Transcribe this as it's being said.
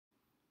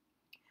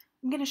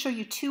I'm going to show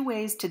you two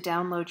ways to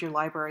download your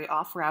library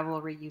off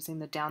Ravelry using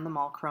the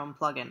DownThemAll Chrome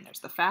plugin. There's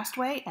the fast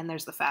way and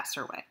there's the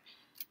faster way.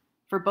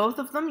 For both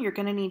of them, you're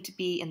going to need to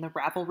be in the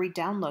Ravelry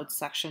downloads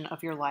section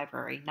of your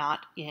library,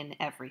 not in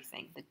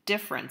everything. The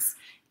difference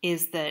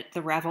is that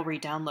the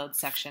Ravelry downloads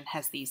section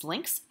has these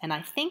links, and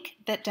I think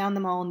that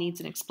DownThemAll needs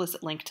an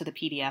explicit link to the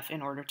PDF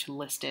in order to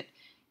list it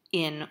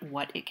in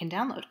what it can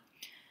download.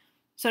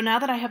 So now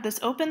that I have this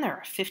open, there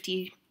are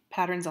 50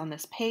 patterns on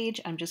this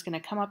page. I'm just going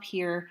to come up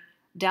here.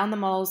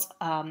 DownThemAll's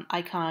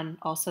icon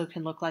also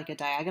can look like a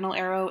diagonal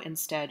arrow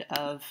instead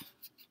of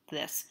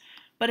this,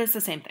 but it's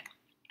the same thing.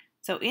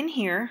 So in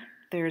here,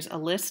 there's a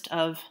list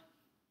of a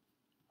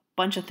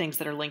bunch of things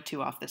that are linked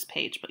to off this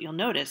page, but you'll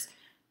notice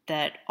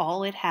that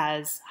all it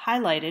has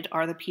highlighted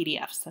are the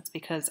PDFs. That's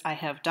because I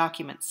have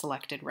documents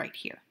selected right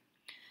here.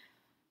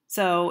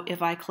 So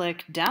if I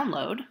click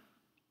download,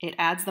 it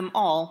adds them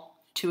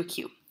all to a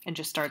queue and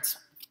just starts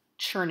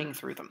churning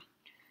through them.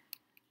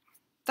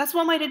 That's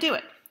one way to do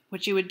it.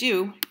 What you would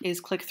do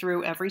is click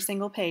through every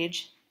single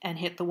page and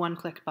hit the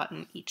one-click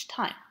button each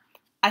time.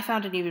 I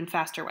found an even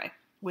faster way,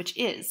 which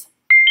is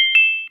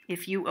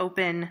if you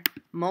open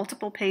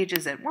multiple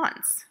pages at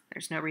once,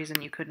 there's no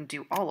reason you couldn't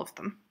do all of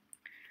them,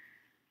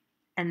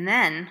 and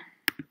then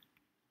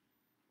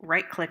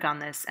right-click on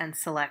this and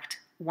select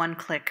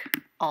one-click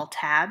all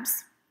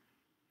tabs,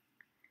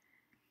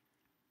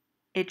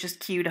 it just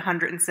queued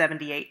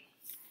 178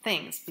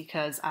 things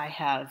because I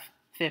have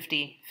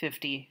 50,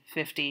 50,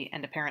 50,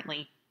 and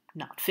apparently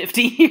not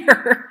 50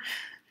 here.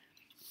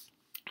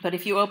 But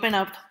if you open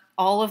up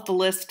all of the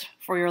list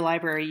for your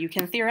library, you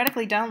can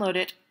theoretically download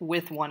it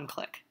with one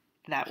click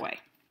that way.